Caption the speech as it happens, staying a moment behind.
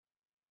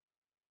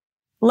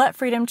Let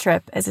Freedom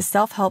Trip is a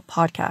self-help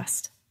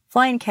podcast.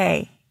 Flying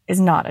K is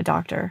not a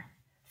doctor.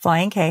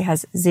 Flying K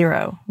has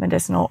zero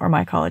medicinal or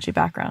mycology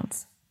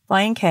backgrounds.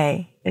 Flying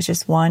K is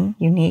just one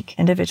unique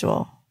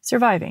individual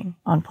surviving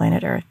on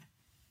planet Earth.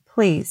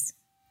 Please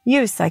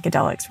use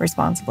psychedelics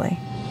responsibly.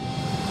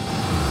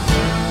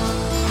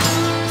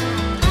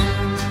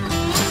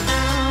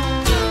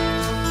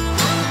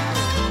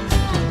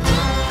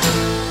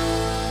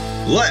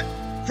 Let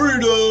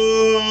Freedom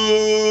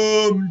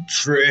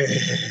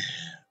Trip,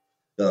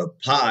 the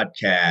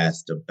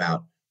podcast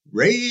about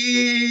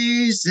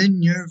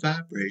raising your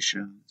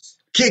vibrations,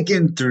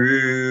 kicking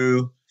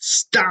through,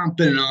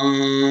 stomping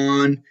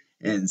on,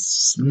 and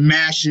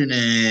smashing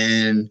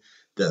in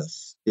the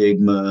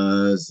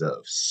stigmas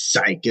of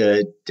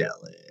psychedelics.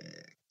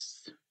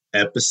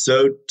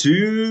 Episode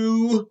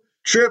 2,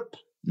 trip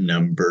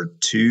number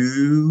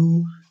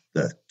 2,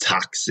 the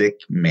toxic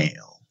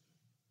male.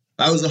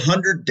 I was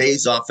 100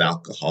 days off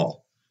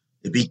alcohol.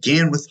 It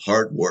began with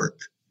hard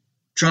work,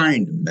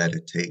 trying to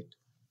meditate,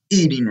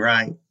 eating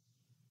right,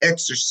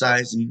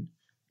 exercising,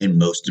 and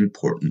most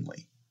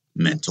importantly,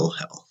 mental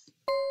health.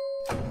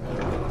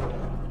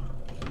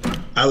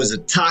 I was a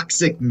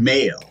toxic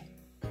male.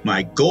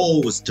 My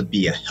goal was to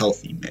be a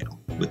healthy male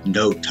with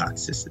no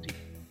toxicity.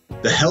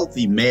 The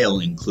healthy male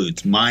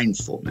includes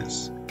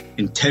mindfulness,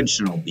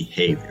 intentional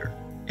behavior,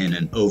 and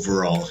an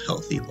overall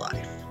healthy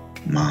life,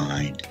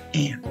 mind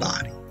and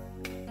body.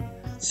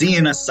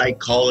 Seeing a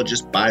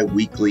psychologist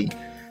bi-weekly,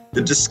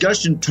 the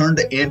discussion turned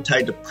to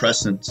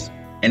antidepressants,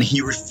 and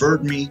he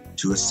referred me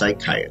to a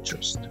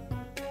psychiatrist.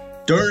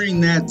 During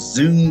that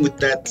Zoom with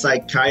that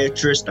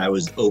psychiatrist, I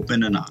was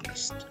open and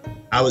honest.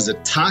 I was a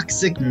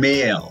toxic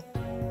male,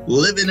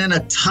 living in a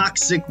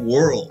toxic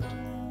world,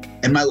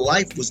 and my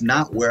life was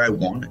not where I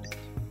wanted it.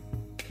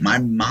 My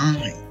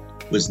mind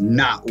was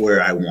not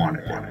where I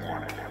wanted it.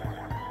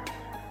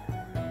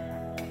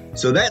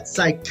 So that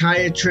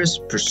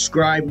psychiatrist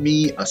prescribed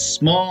me a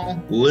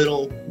small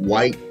little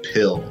white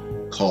pill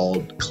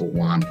called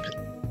Klonopin.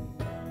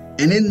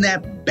 And in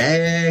that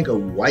bag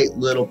of white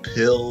little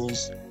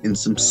pills, in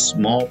some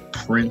small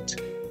print,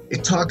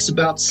 it talks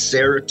about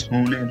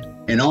serotonin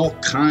and all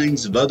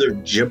kinds of other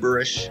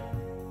gibberish.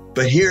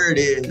 But here it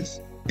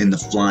is in the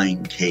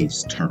Flying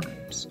K's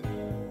terms.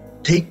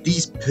 Take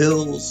these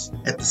pills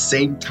at the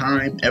same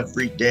time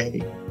every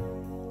day.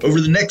 Over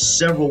the next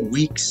several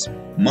weeks,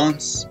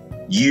 months,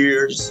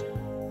 years,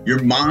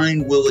 your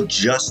mind will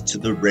adjust to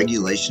the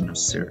regulation of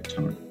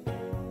serotonin.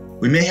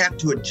 We may have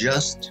to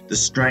adjust the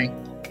strength,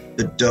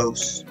 the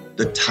dose,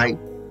 the type,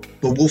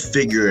 but we'll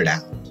figure it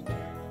out.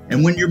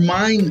 And when your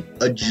mind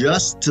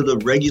adjusts to the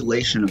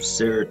regulation of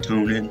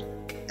serotonin,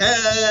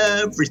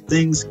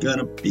 everything's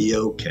gonna be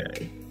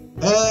okay.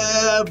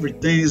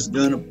 Everything's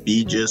gonna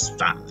be just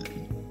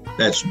fine.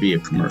 That should be a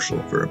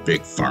commercial for a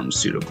big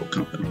pharmaceutical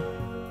company.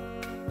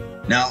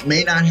 Now, it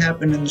may not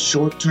happen in the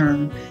short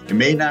term, it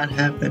may not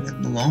happen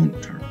in the long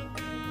term.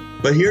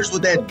 But here's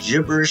what that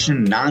gibberish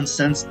and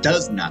nonsense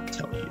does not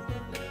tell you.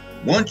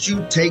 Once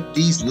you take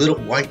these little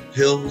white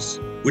pills,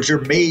 which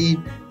are made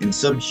in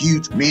some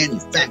huge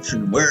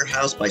manufacturing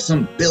warehouse by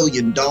some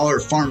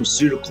billion-dollar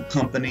pharmaceutical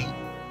company,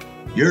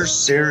 your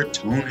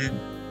serotonin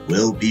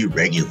will be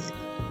regulated.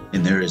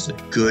 And there is a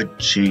good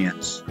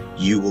chance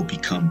you will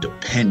become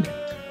dependent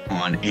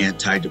on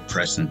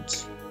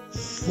antidepressants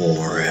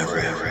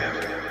forever.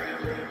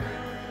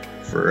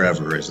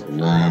 Forever is a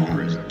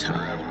long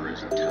time.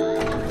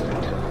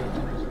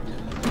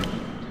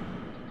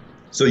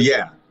 So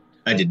yeah,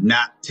 I did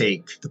not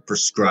take the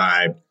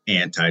prescribed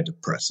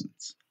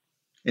antidepressants.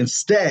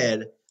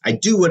 Instead, I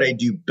do what I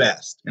do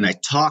best, and I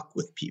talk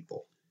with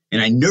people,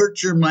 and I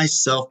nurture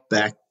myself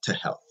back to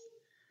health.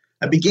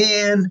 I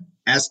began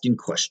asking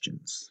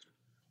questions.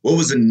 What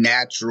was a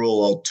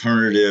natural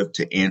alternative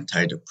to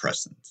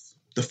antidepressants?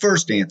 The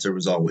first answer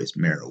was always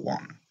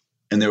marijuana,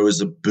 and there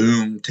was a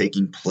boom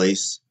taking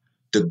place.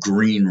 The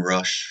green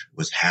rush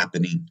was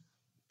happening,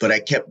 but I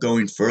kept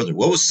going further.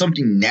 What was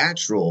something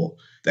natural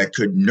that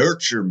could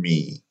nurture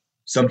me,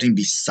 something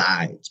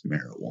besides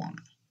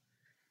marijuana?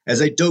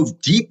 As I dove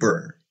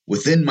deeper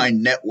within my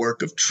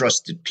network of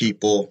trusted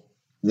people,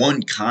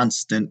 one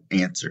constant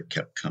answer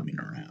kept coming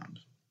around: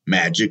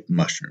 magic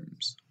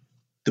mushrooms.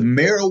 The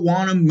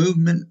marijuana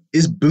movement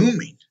is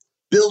booming,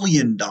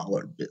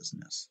 billion-dollar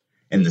business.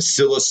 And the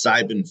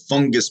psilocybin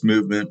fungus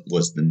movement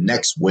was the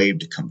next wave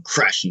to come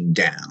crashing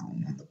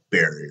down on the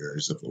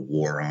barriers of the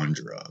war on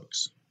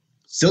drugs.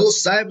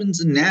 Psilocybin's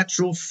a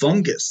natural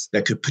fungus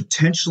that could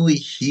potentially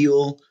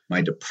heal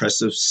my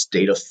depressive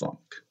state of funk.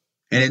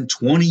 And in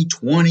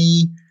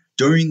 2020,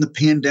 during the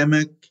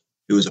pandemic,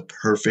 it was a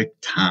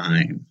perfect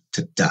time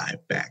to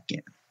dive back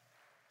in.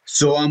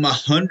 So I'm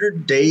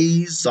 100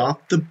 days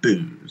off the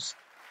booze,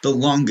 the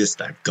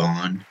longest I've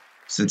gone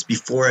since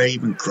before I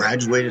even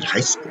graduated high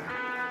school.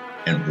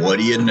 And what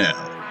do you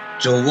know?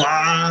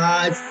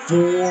 July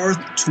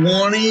 4th,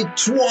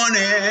 2020,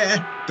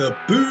 the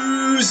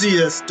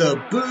booziest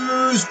of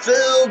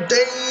booze-filled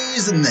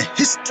days in the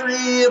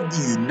history of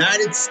the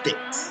United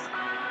States.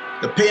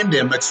 The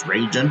pandemic's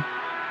raging.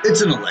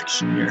 It's an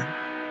election year.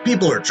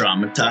 People are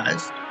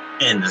traumatized,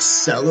 and the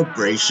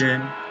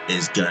celebration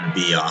is going to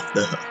be off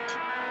the hook.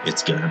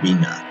 It's going to be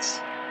nuts.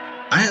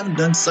 I haven't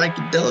done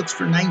psychedelics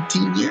for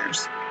 19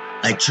 years.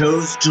 I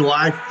chose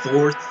July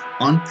 4th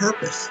on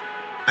purpose.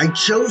 I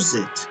chose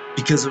it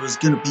because it was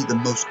going to be the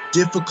most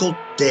difficult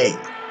day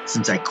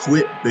since I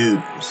quit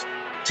booze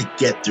to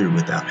get through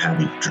without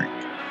having a drink.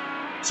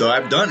 So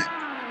I've done it.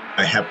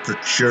 I have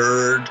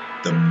procured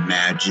the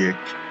magic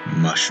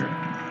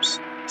mushrooms,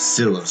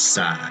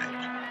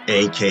 psilocybe,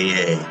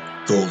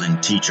 aka golden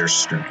teacher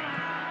strain.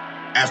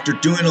 After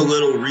doing a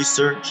little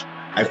research,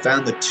 I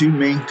found the two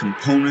main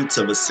components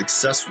of a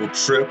successful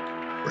trip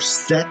were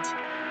set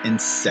and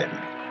setting,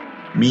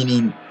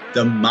 meaning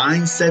the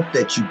mindset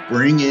that you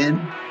bring in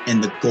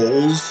and the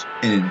goals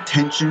and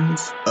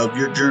intentions of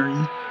your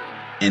journey,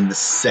 and the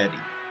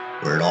setting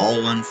where it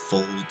all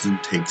unfolds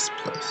and takes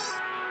place.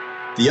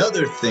 The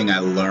other thing I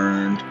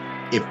learned,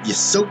 if you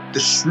soak the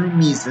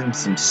shroomies in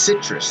some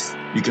citrus,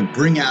 you can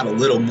bring out a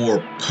little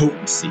more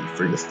potency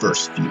for your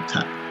first few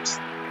times.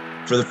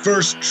 For the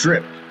first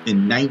trip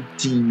in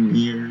 19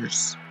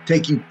 years,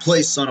 taking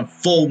place on a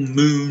full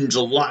moon,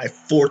 July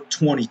 4th,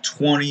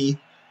 2020,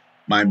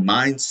 my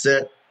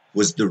mindset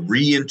was the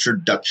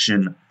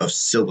reintroduction of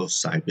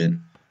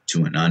psilocybin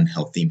to an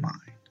unhealthy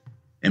mind.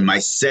 And my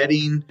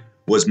setting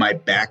was my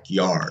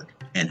backyard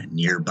and a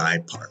nearby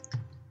park.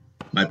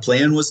 My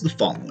plan was the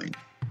following: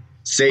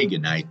 say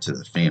goodnight to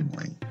the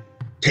family,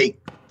 take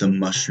the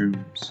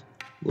mushrooms,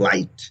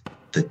 light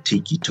the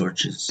tiki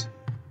torches,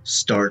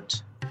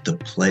 start the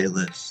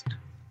playlist,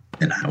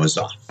 and I was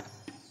off.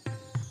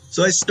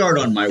 So I start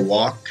on my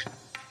walk,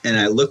 and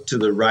I look to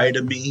the right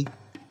of me.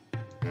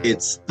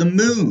 It's the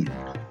moon.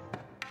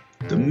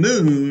 The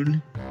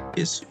moon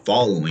is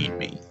following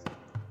me.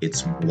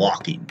 It's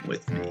walking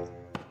with me.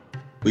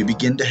 We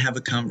begin to have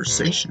a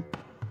conversation.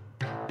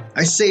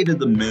 I say to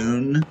the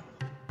moon,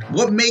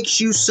 "What makes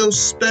you so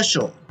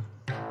special?"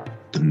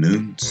 The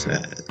moon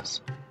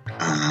says,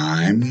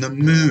 "I'm the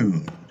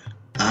moon.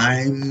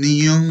 I'm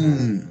the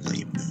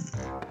only moon.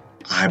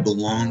 I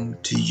belong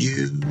to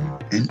you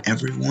and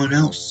everyone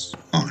else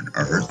on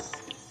Earth."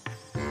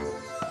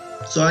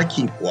 So I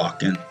keep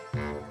walking.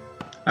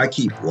 I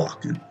keep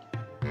walking.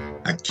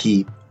 I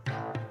keep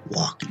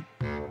walking.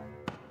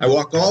 I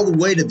walk all the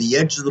way to the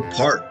edge of the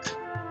park,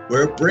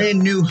 where a brand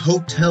new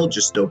hotel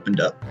just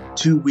opened up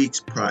 2 weeks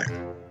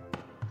prior.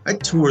 I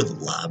tour the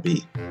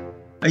lobby.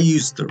 I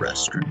use the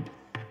restroom.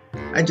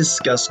 I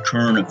discuss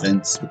current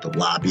events with the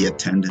lobby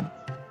attendant.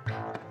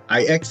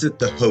 I exit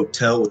the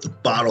hotel with a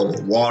bottle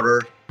of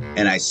water,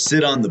 and I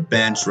sit on the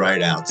bench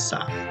right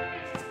outside.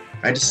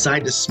 I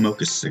decide to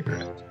smoke a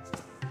cigarette.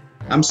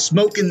 I'm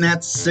smoking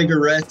that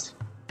cigarette,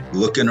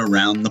 looking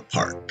around the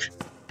park.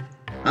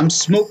 I'm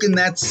smoking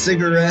that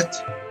cigarette,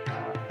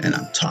 and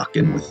I'm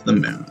talking with the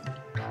moon.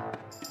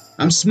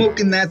 I'm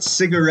smoking that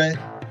cigarette,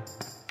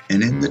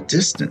 and in the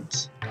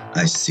distance,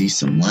 I see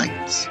some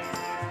lights.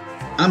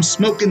 I'm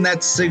smoking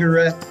that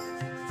cigarette,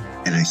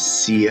 and I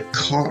see a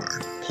car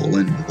pull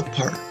into the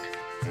park.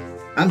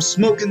 I'm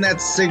smoking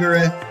that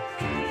cigarette.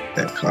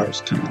 That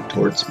car's coming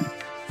towards me.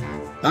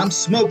 I'm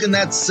smoking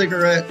that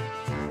cigarette.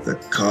 The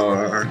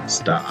car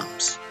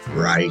stops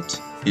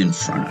right in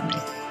front of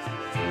me.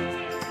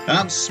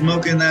 I'm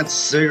smoking that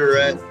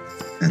cigarette,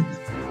 and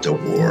the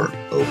door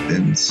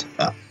opens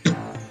up.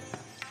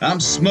 I'm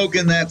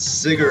smoking that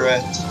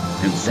cigarette,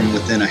 and from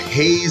within a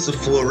haze of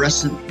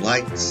fluorescent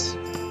lights,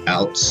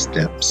 out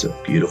steps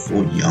a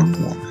beautiful young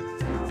woman.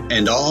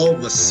 And all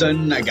of a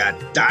sudden, I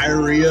got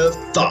diarrhea of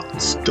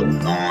thoughts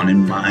going on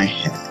in my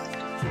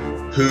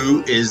head.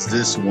 Who is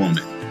this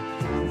woman?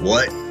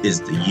 What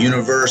is the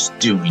universe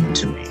doing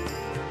to me?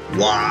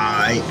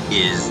 Why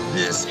is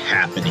this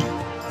happening?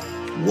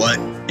 What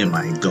am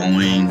I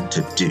going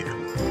to do?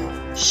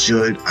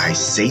 Should I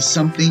say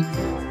something?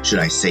 Should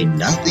I say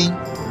nothing?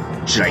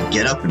 Should I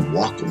get up and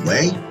walk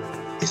away?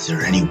 Is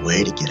there any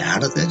way to get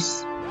out of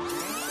this?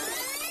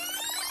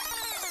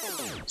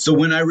 So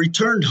when I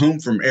returned home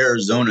from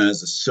Arizona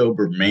as a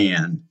sober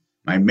man,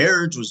 my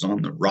marriage was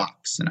on the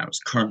rocks and I was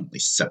currently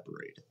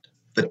separated.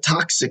 The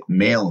toxic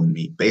male in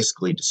me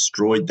basically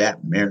destroyed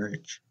that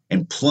marriage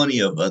and plenty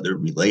of other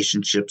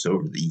relationships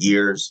over the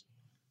years.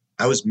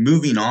 I was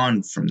moving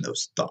on from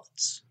those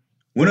thoughts.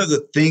 One of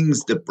the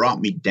things that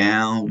brought me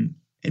down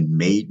and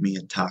made me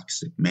a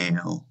toxic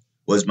male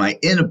was my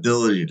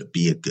inability to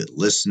be a good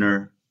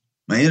listener,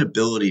 my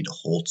inability to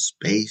hold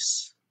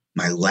space,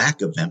 my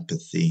lack of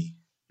empathy,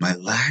 my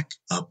lack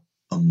of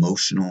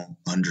emotional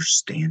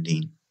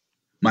understanding.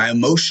 My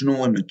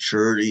emotional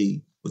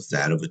immaturity was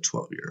that of a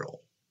 12-year-old.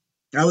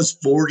 I was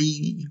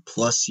 40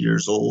 plus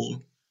years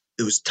old.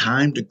 It was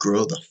time to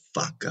grow the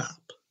fuck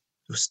up.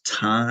 It was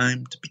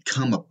time to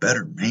become a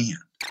better man.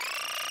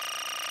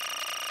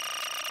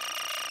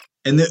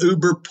 And the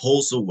Uber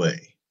pulls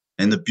away,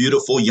 and the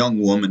beautiful young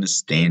woman is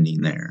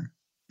standing there,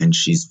 and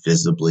she's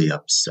visibly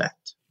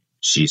upset.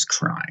 She's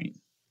crying.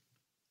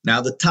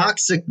 Now, the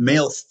toxic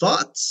male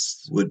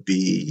thoughts would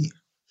be,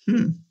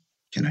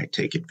 can I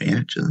take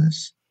advantage of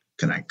this?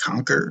 Can I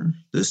conquer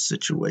this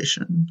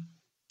situation?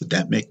 Would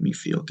that make me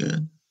feel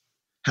good?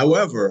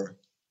 However,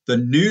 the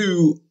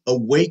new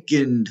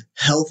awakened,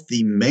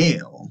 healthy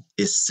male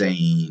is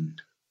saying,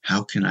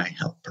 how can I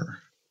help her?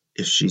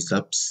 If she's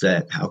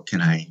upset, how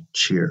can I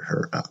cheer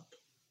her up?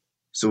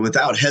 So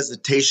without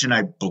hesitation,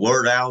 I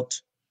blurt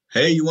out,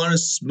 hey, you want to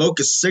smoke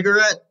a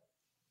cigarette?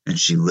 And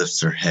she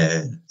lifts her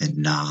head and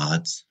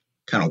nods,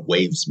 kind of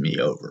waves me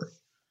over.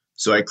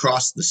 So I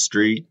cross the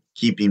street,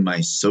 keeping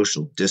my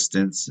social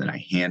distance, and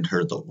I hand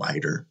her the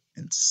lighter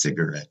and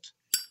cigarette.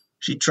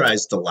 She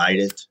tries to light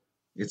it.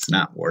 It's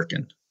not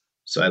working.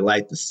 So I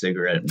light the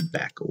cigarette and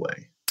back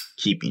away,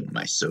 keeping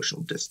my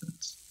social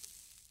distance.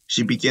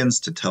 She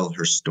begins to tell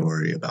her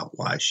story about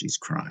why she's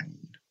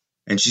crying.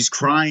 And she's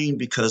crying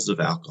because of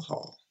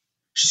alcohol.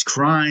 She's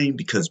crying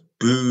because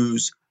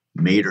booze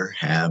made her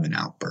have an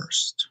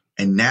outburst.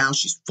 And now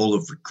she's full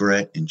of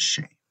regret and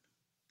shame.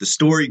 The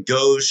story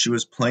goes she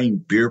was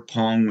playing beer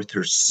pong with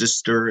her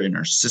sister and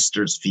her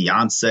sister's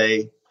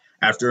fiance.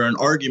 After an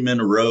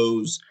argument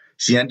arose,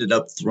 she ended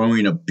up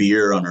throwing a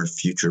beer on her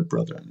future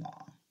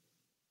brother-in-law.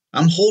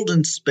 I'm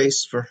holding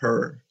space for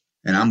her,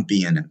 and I'm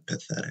being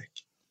empathetic.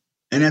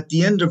 And at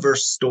the end of her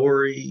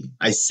story,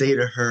 I say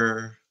to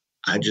her,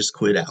 I just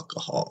quit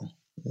alcohol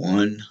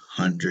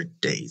 100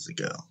 days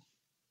ago.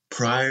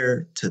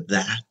 Prior to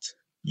that,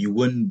 you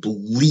wouldn't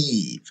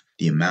believe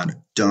the amount of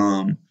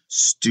dumb,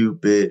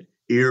 stupid,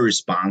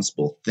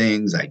 irresponsible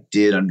things I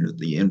did under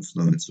the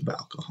influence of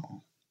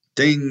alcohol.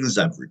 Things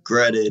I've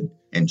regretted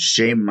and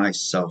shamed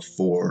myself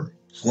for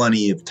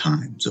plenty of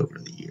times over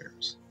the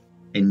years.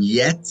 And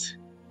yet,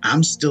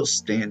 I'm still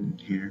standing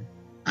here.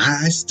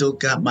 I still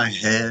got my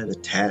head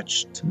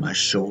attached to my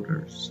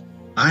shoulders.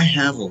 I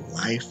have a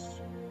life.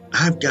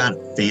 I've got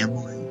a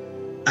family.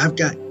 I've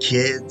got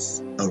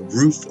kids, a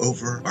roof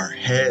over our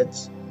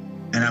heads.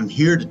 And I'm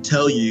here to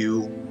tell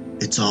you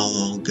it's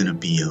all gonna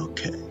be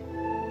okay.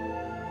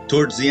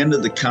 Towards the end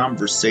of the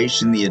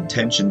conversation, the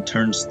attention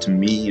turns to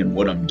me and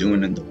what I'm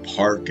doing in the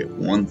park at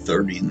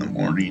 1:30 in the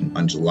morning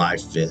on July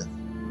 5th.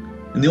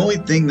 And the only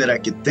thing that I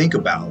could think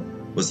about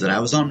was that I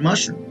was on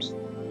mushrooms.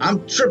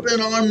 I'm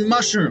tripping on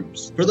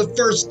mushrooms for the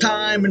first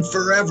time in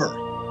forever.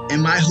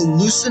 Am I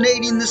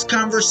hallucinating this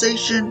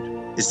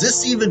conversation? Is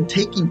this even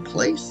taking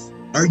place?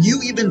 Are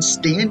you even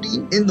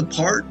standing in the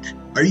park?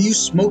 Are you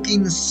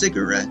smoking the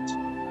cigarette?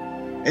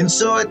 And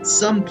so at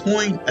some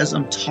point as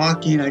I'm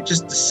talking, I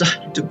just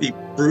decide to be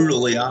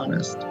brutally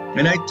honest.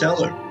 And I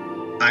tell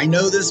her, I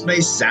know this may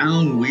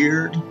sound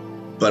weird,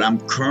 but I'm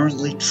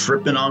currently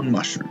tripping on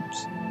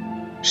mushrooms.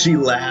 She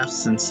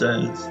laughs and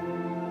says,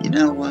 you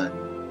know what?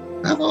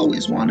 I've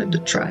always wanted to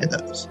try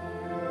those.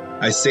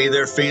 I say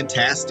they're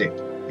fantastic,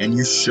 and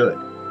you should.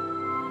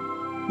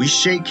 We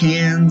shake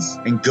hands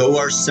and go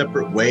our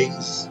separate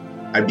ways.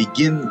 I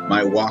begin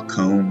my walk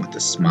home with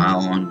a smile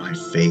on my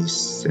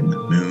face and the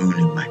moon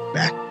in my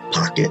back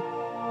pocket.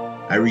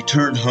 I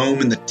return home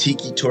and the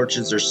tiki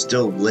torches are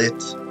still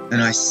lit,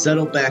 and I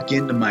settle back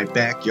into my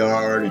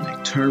backyard and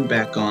I turn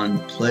back on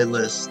the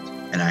playlist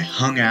and I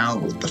hung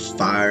out with the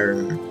fire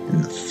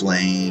and the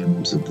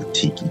flames of the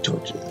tiki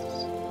torches.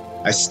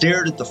 I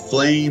stared at the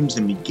flames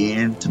and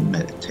began to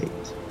meditate.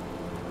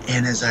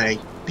 And as I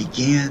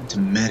began to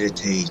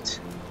meditate,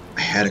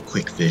 I had a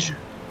quick vision.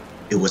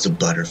 It was a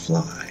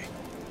butterfly.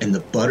 And the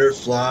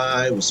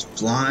butterfly was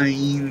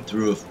flying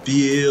through a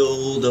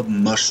field of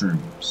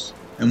mushrooms.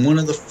 And one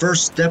of the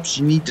first steps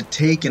you need to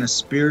take in a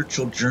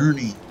spiritual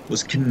journey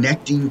was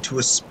connecting to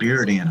a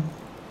spirit animal.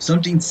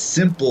 Something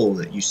simple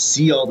that you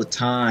see all the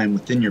time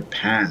within your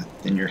path,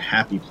 in your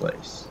happy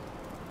place.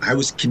 I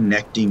was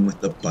connecting with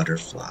the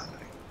butterfly.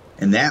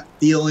 And that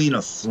feeling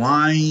of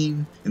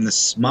flying and the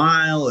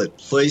smile it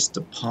placed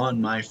upon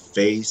my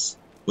face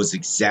was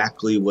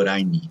exactly what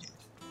I needed.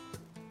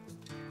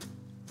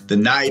 The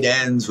night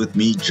ends with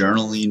me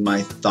journaling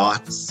my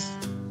thoughts,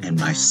 and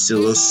my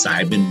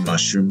psilocybin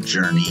mushroom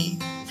journey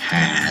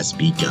has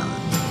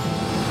begun.